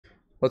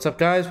What's up,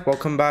 guys?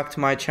 Welcome back to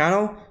my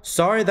channel.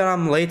 Sorry that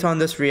I'm late on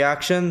this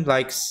reaction,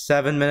 like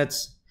 7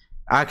 minutes,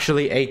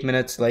 actually 8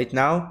 minutes late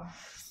now.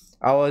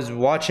 I was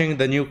watching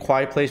the new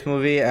Quiet Place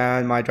movie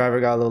and my driver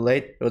got a little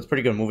late. It was a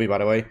pretty good movie, by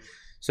the way.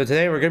 So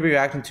today we're going to be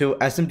reacting to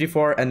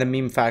SMG4 and the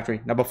Meme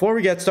Factory. Now, before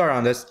we get started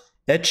on this,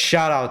 it's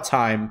shout out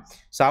time.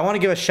 So I want to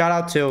give a shout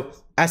out to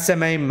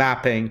SMA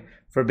Mapping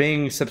for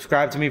being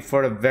subscribed to me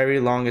for the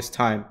very longest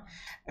time.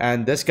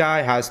 And this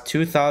guy has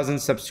 2,000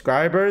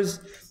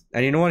 subscribers.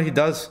 And you know what he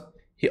does?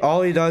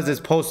 All he does is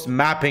post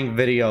mapping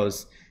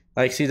videos.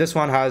 Like, see, this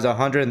one has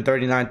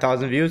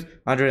 139,000 views,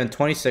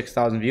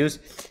 126,000 views,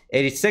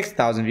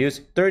 86,000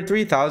 views,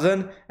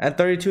 33,000, and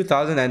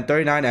 32,000, and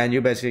 39, and you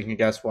basically can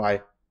guess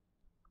why.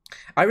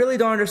 I really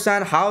don't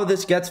understand how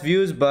this gets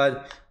views,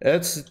 but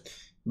it's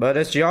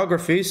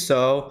geography,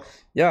 so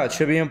yeah, it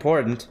should be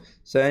important.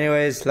 So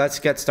anyways, let's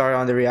get started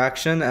on the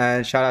reaction,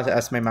 and shout out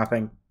to SMA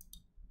Mapping.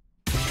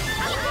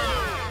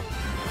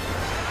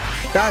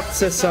 That's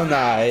just so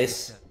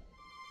nice.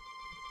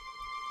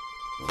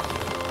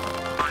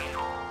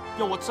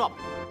 Yo, what's up?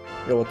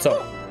 Yo, what's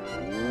up?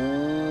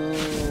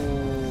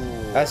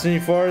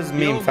 SMG4's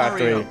Meme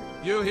Factory.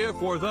 You here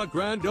for the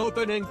grand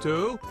opening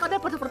too?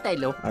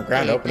 A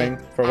grand opening?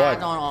 For what?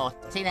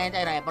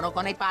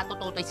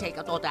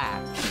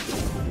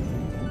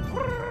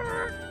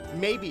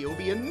 Maybe it'll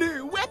be a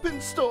new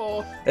weapon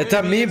store. It's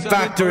a Meme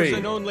Factory.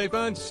 An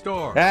OnlyFans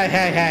store.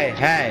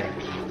 Hey.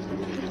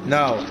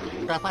 No.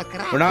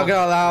 We're not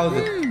gonna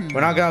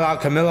allow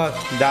Camilla,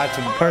 that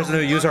person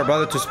who used her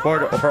brother to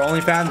support her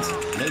OnlyFans,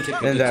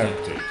 in there.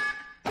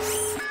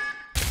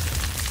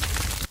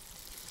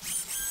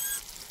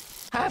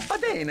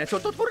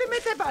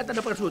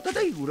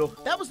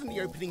 That wasn't the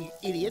opening, you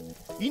idiot.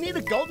 You need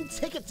a golden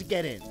ticket to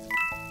get in.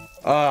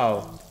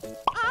 Oh.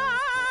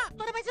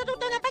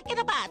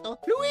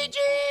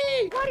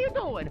 Luigi! What are you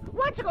doing?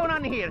 What's going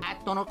on here?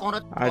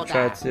 I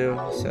tried to.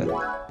 He said.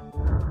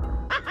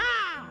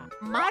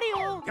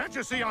 Mario! Can't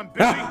you see I'm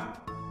busy?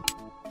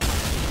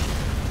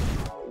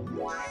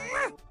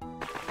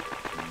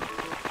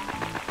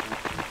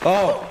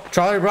 Oh,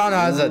 Charlie Brown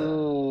has it.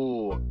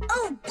 Oh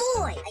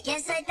boy, I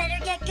guess I'd better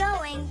get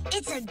going.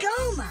 It's a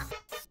Goma.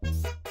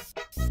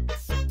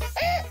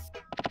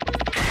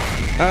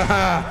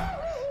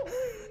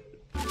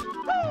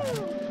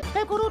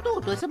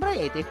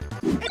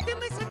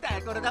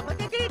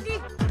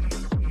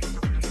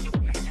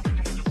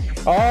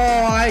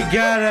 Oh, I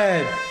get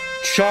it.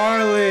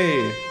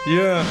 Charlie.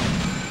 Yeah.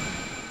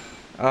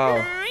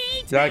 Oh.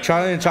 Is that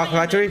Charlie in the Chocolate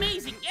Factory?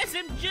 Amazing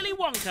SMG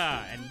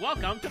Wonka, and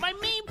welcome to my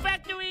Meme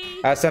Factory.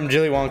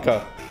 SMG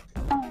Wonka.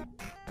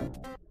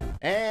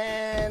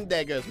 And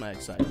there goes my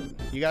excitement.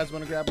 You guys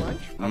want to grab lunch?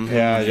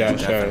 Yeah,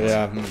 sure,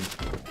 yeah.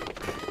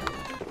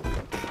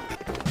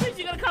 Please,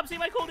 you gotta come see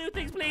my cool new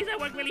things, please. I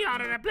worked really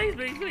hard on that. Please.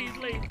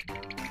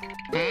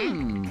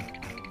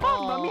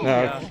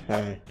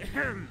 Okay.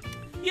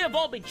 You have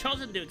all been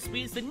chosen to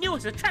experience the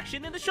newest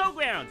attraction in the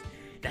showgrounds.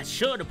 That's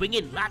sure to bring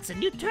in lots of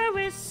new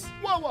tourists.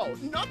 Whoa,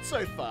 not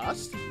so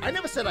fast. I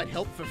never said I'd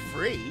help for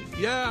free.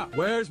 Yeah,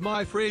 where's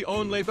my free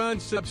OnlyFans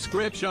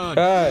subscription?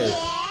 Hey.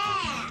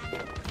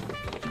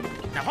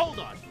 Now hold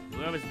on.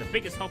 Whoever's the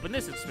biggest hope in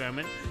this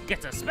experiment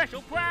gets a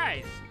special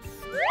prize.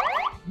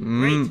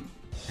 Great.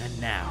 And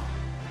now,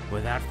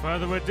 without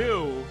further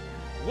ado,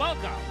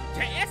 welcome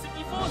to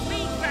SMG4's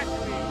Meme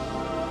Factory.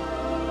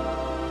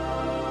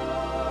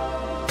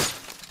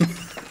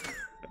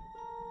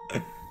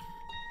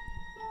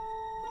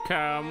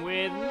 Come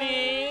with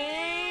me,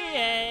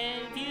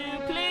 and you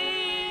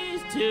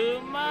please, to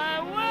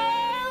my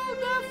world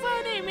of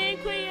funny meme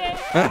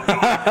creation.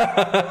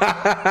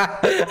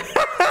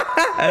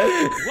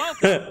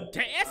 Welcome to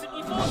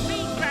SMG4's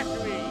Meme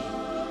Factory.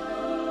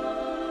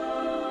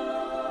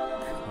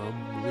 Come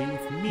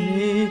with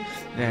me,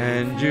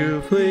 and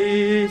you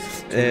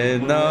please,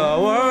 in the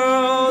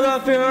world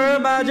of your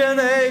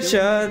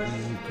imagination,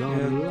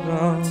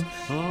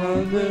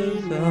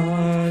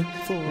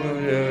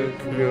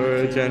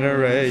 your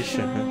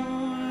generation.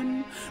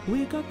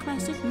 We got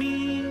classic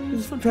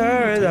memes from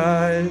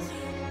Paradise.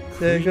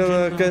 Take a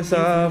look us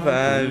up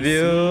and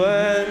view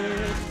it.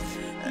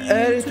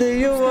 Anything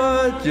you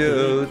want,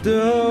 you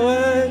do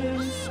it.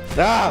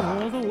 Ah!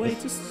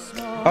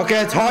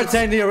 Okay, it's hard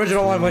saying the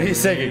original one when he's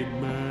singing.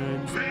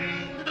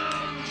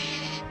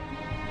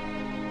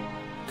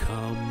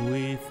 Come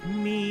with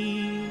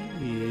me,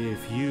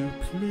 if you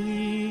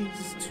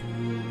please, to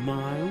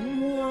my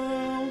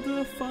world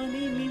of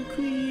funny meme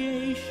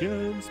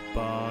creations.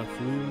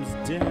 Bathrooms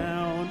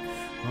down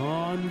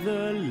on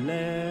the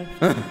left,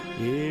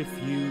 if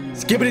you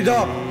Skippity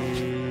dog.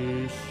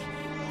 wish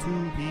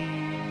to be.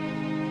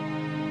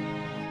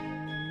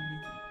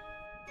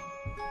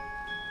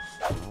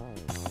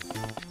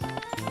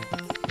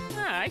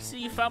 I see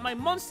you found my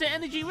Monster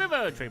Energy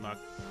River trademark.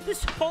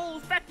 This whole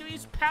factory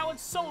is powered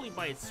solely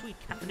by its sweet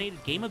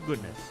caffeinated game of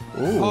goodness.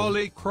 Ooh.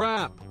 Holy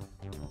crap.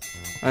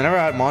 I never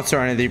had Monster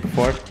Energy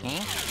before.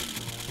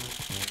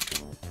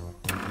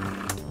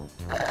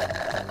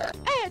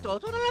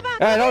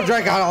 Hey, don't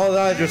drink all of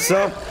that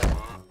yourself.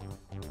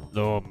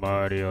 No,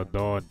 Mario,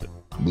 don't.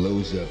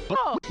 Blows up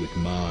with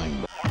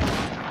mine.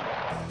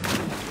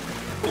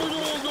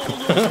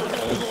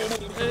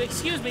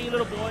 Excuse me,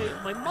 little boy.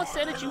 My Monster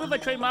Energy River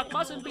trademark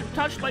mustn't be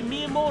touched by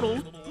mere mortals.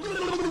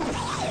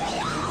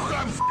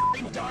 I'm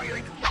f***ing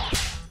dying.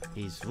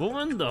 He's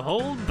ruined the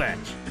whole batch.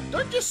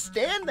 Don't just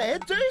stand there,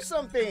 do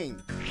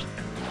something.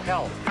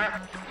 Hell,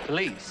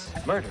 police,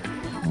 murder.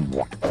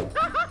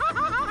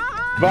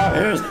 Wow,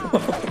 here's...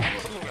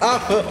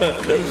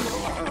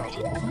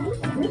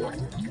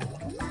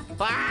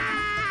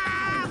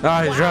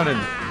 Ah, he's running.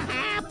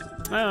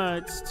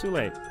 It's too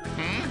late.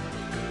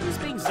 He's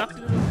being sucked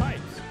into the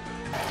pipes.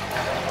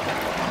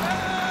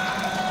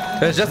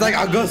 It's just like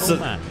Augustus.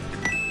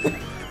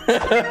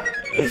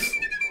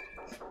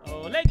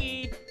 Oh,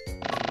 Leggy!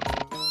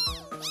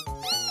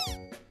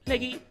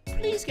 Leggy,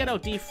 please get our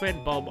dear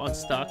friend Bob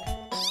unstuck.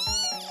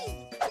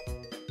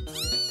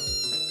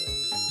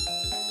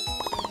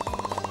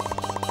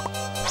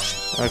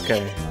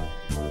 Okay.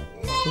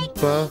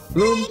 Loompa,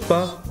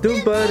 loompa,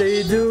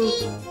 doompa-dee-doo.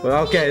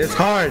 Okay, it's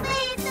hard.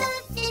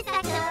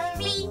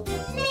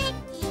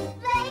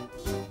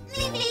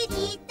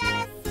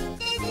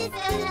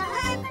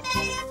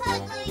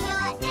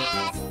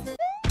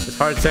 It's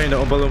hard saying the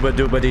Oompa Loompa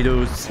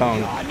Dooba-dee-doo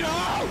song.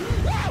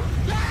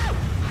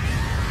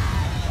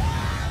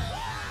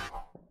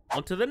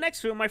 On to the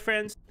next room, my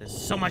friends. There's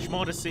so much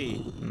more to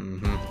see.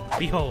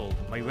 Behold,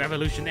 my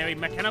revolutionary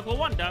mechanical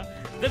wonder,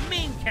 the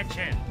meme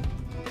kitchen.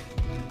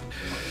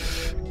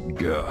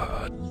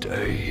 God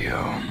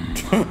damn.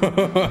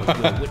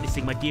 What you're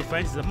witnessing, my dear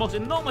friends, is the most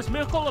enormous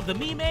miracle of the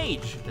meme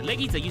age. The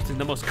leggies are using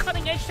the most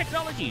cutting-edge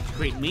technology to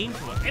create memes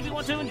for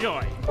everyone to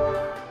enjoy.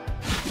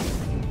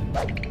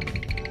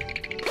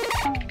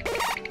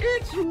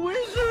 It's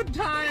wizard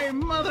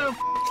time,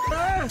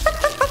 motherfucker!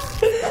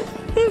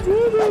 It's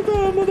wizard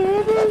time,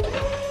 motherfucker!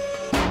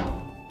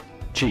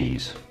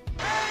 Cheese.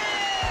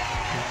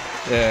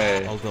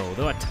 Yay. Although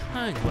there are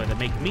times where they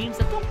make memes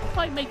that don't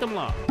quite make them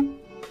laugh.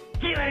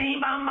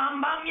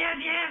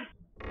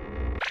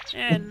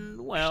 And,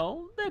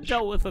 well, they're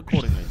dealt with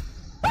accordingly.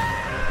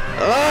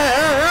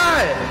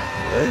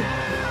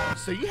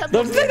 So you have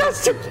the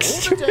means to do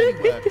all the dirty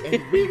work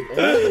and reap all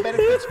the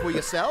benefits for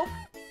yourself?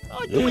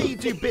 Oh, the way you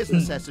do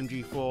business,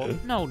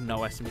 SMG4. No,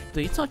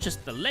 SMG4. It's not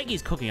just the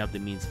leggies cooking up the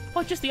memes.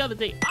 But just the other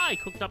day, I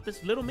cooked up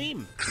this little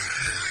meme.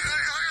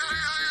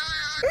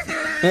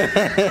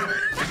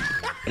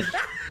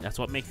 That's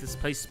what makes this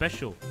place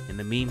special. In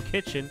the meme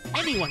kitchen,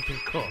 anyone can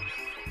cook.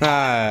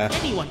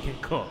 Anyone can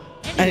cook.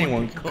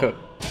 Anyone can cook.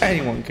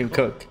 Anyone can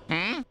cook.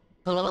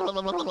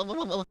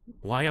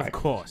 Why, of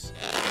course.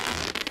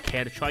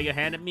 Care to try your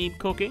hand at meme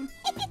cooking?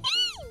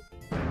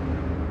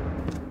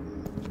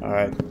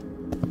 Alright.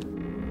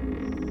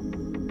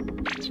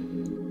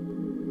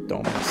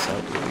 Don't mess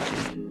up,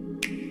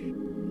 Luigi.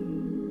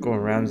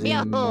 Gordon Ramsay,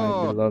 my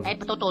beloved. È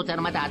tutto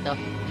armatato.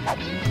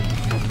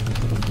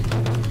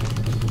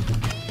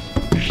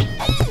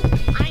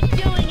 I'm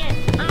doing it!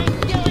 I'm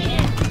doing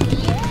it!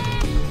 Yeah!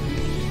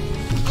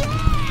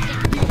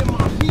 Beat him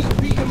on beat,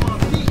 beat him on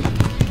beat.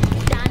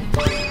 Done.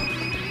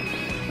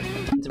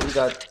 So we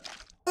got...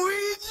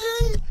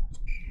 Luigi!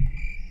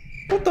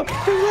 What the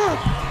fuck is that?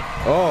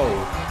 Oh,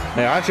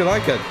 hey, I actually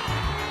like it.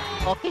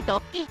 Okie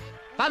dokie.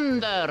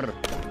 Thunder!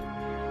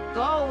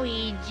 Go,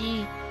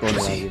 Luigi!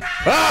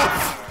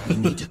 Ah! You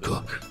need to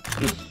cook.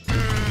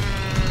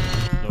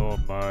 No,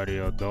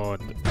 Mario,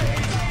 don't.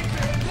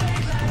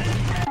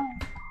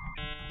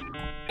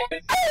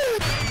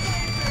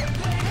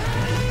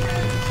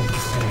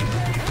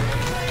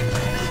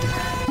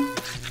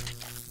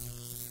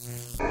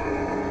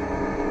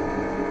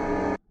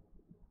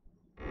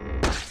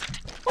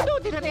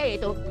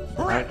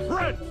 Bread!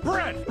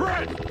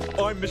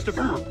 I'm Mr.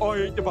 Food. I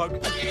eat the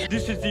bug.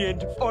 This is the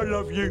end. I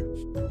love you.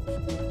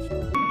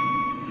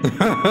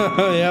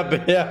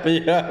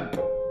 Yep.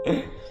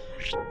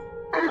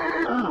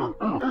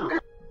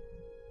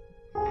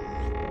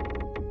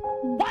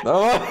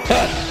 Oh.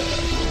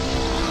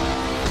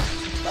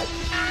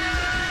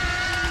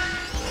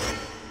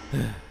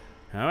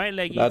 All right,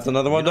 leggy. That's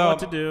another one you know down. What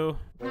to do?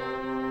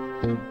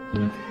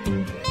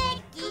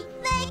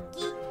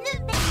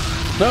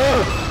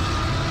 No.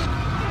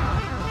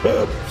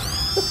 And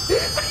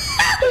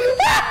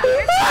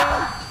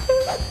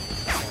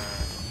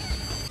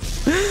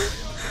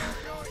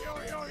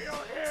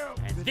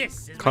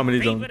this is Comedy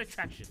my Zone. favorite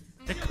attraction,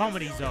 the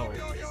Comedy Zone.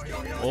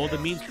 All the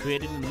memes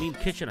created in the meme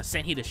kitchen are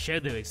sent here to share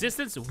their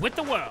existence with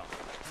the world.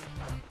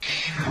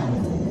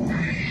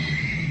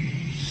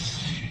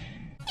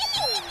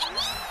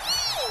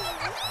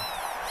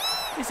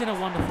 Isn't it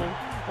wonderful?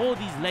 All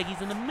these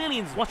leggies and the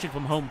millions watching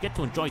from home get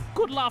to enjoy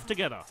good laugh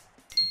together.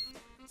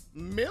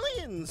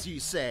 Millions,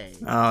 you say?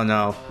 Oh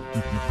no.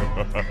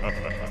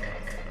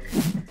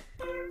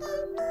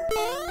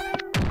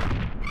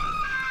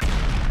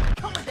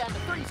 Coming down to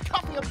three's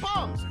coffee and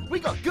bombs. We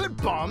got good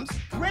bombs,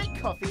 great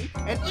coffee,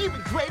 and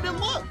even greater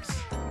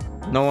looks.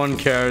 No one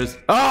cares.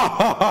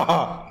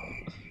 Oh!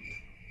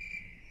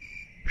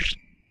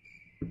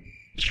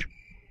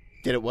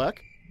 Did it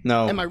work?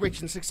 No. Am I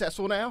rich and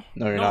successful now?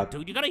 No, you're No, not.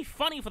 dude, you gotta be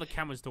funny for the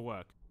cameras to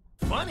work.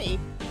 Funny?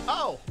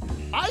 Oh,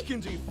 I can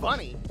do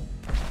funny.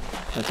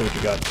 That's what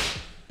you got.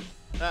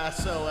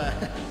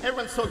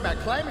 Everyone's talking about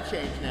climate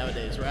change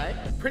nowadays, right?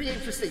 Pretty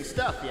interesting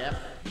stuff, yeah?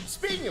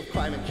 Speaking of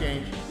climate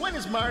change, when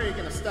is Mario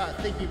gonna start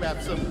thinking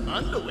about some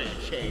underwear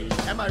change?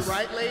 Am I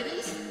right,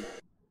 ladies?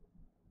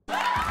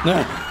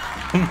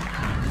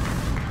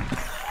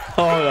 Oh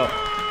no.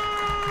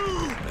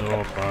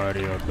 Oh,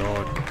 Mario,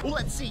 don't. Well,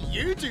 let's see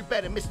you do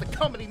better, Mr.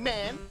 Comedy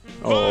Man.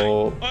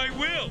 Oh. I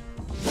will.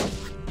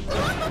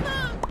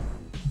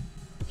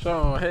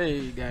 So,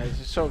 hey guys,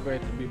 it's so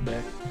great to be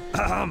back.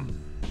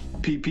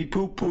 Pee pee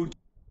poo poo.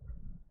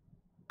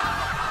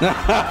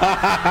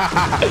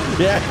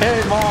 Yeah,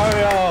 hey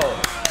Mario.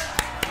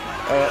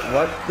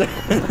 What?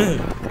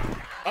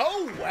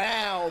 Oh,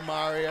 wow,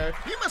 Mario.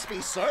 You must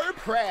be so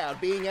proud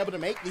being able to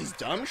make these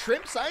dumb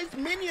shrimp-sized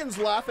minions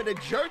laugh at a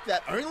joke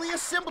that only a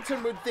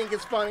simpleton would think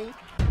is funny.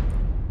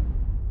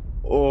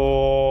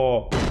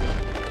 Oh.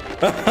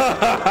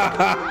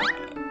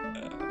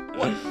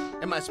 What?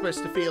 Am I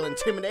supposed to feel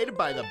intimidated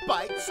by the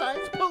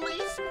bite-sized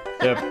police?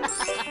 Yep.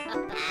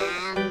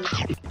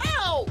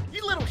 Ow!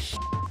 You little sh**!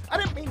 I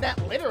didn't mean that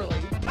literally.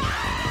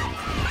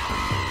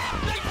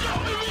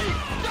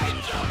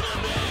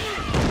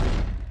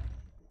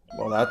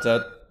 Well, that's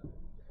it.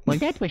 Well,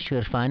 that was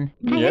sure fun.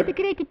 I Yep. had a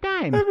great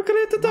time. Have a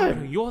great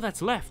time. You're all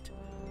that's left.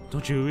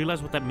 Don't you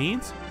realize what that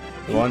means?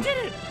 You won. You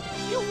did it!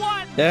 You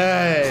won!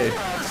 Yay!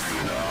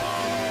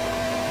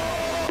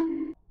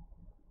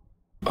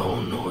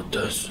 Oh no, it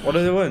does. What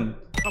did they win?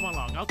 Come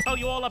along, I'll tell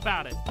you all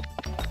about it.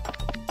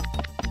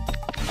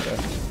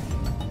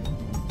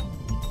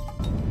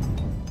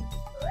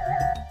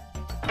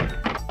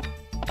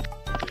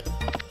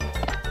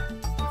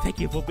 Thank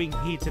you for being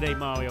here today,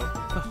 Mario,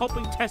 for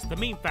helping test the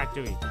Meme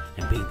Factory,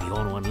 and being the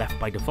only one left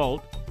by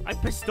default. I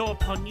bestow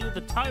upon you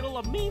the title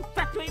of Meme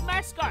Factory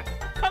Mascot.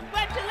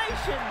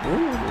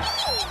 Congratulations!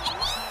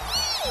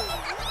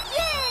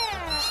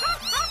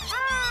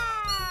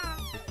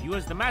 With you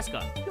as the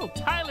mascot, you'll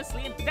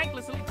tirelessly and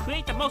thanklessly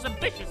create the most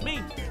ambitious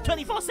memes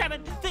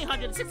 24/7,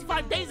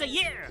 365 days a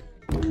year.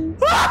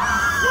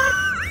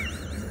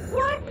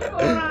 What's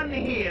going on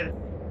here?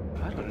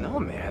 I don't know,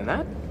 man.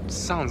 That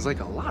sounds like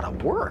a lot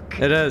of work.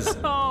 It is.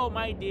 Oh,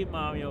 my dear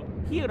Mario,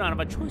 you don't have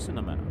a choice in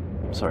the matter.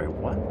 I'm sorry,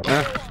 what?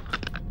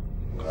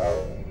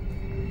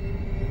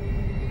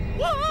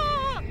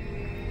 Wah!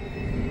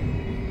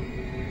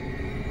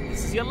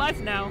 This is your life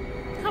now.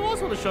 How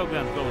else will the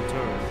showgrounds go in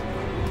tours?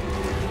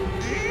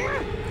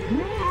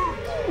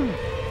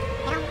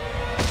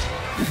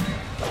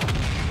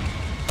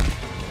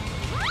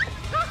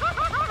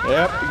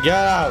 Yep.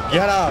 Get out.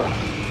 Get out.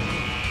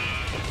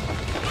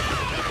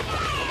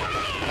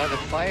 Are the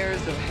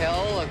fires of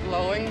hell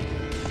a-glowing?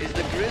 Is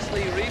the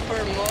grisly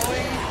reaper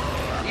mowing?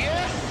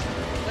 Yes,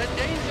 the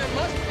danger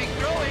must be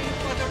growing,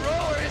 for the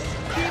rowers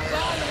keep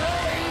on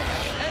rowing,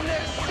 and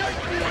they're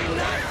certainly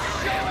not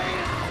showing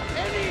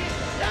any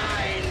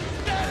signs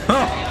that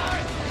they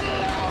are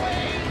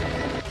slowing.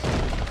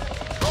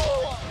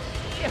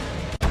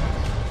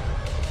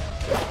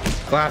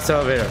 Glass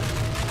elevator.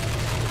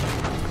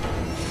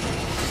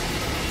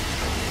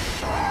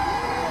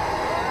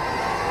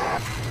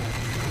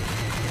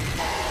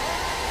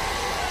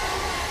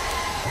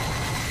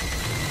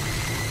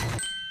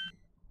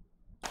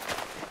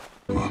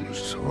 I'm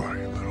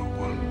sorry, little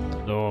one.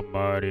 No,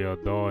 Mario,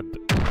 don't.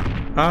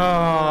 Oh.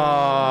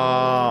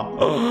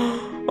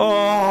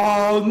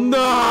 Oh no.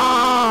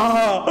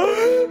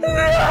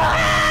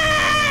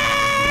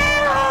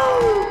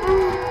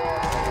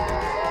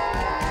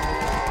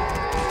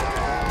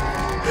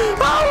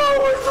 I'll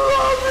always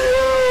love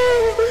you,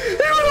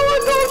 even though I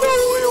don't know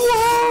who you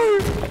are.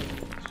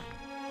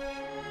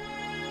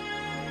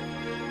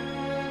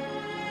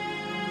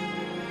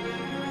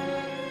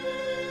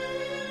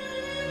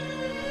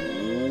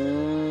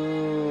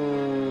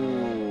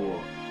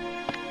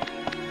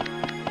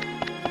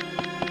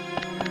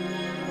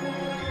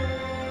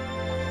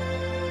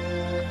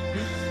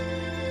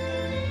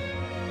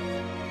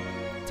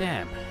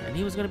 Damn, and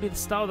he was gonna be the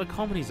star of the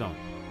Comedy Zone.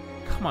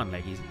 Come on,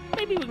 leggies.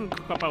 Maybe we can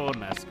cook up our own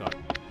mascot.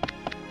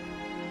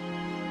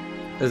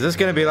 Is this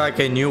gonna be like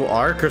a new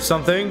arc or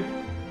something?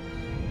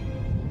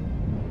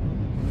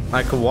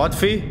 Like what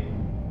fee?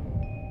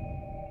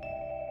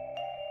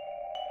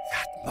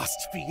 That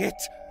must be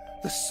it.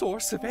 The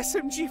source of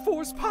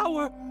SMG4's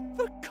power.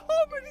 The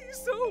Comedy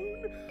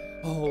Zone.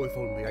 Oh, if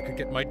only I could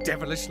get my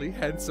devilishly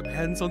handsome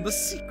hands on the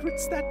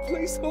secrets that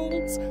place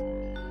holds.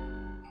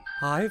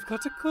 I've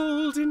got a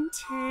golden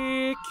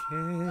ticket.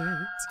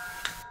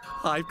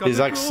 I've got He's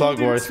a like golden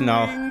Slugworth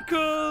now.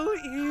 twinkle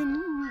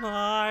in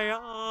my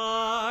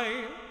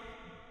eye.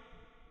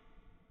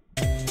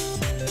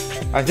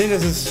 I think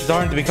this is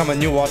starting to become a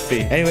new what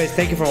fee. Anyways,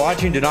 thank you for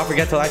watching. Do not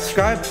forget to like,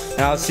 subscribe,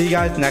 and I'll see you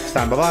guys next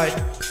time. Bye bye.